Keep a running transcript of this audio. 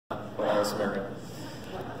North America.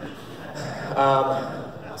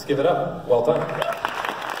 Let's give it up. Well done.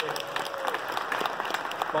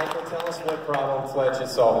 Michael, tell us what problem Fledge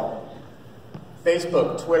is solving.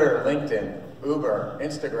 Facebook, Twitter, LinkedIn, Uber,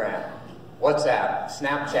 Instagram, WhatsApp,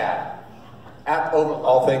 Snapchat,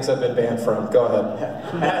 all things I've been banned from. Go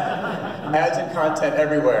ahead. Ads and content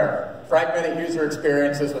everywhere. Fragmented user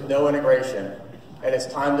experiences with no integration. And it's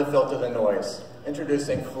time to filter the noise.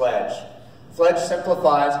 Introducing Fledge. Fledge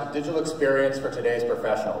simplifies the digital experience for today's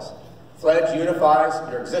professionals. Fledge unifies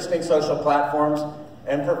your existing social platforms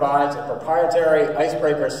and provides a proprietary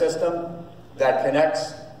icebreaker system that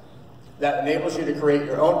enables you to create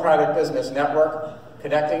your own private business network,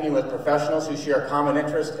 connecting you with professionals who share common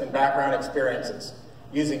interests and background experiences,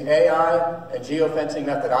 using AI and geofencing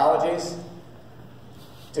methodologies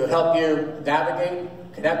to help you navigate,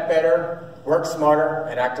 connect better, work smarter,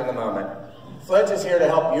 and act in the moment. Fledge is here to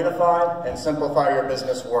help unify and simplify your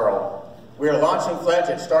business world. We are launching Fledge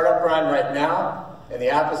at Startup Grind right now, and the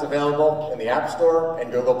app is available in the App Store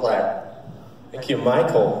and Google Play. Thank you,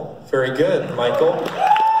 Michael. Very good, Michael.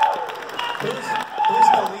 Who's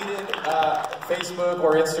deleted Facebook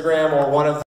or Instagram or one of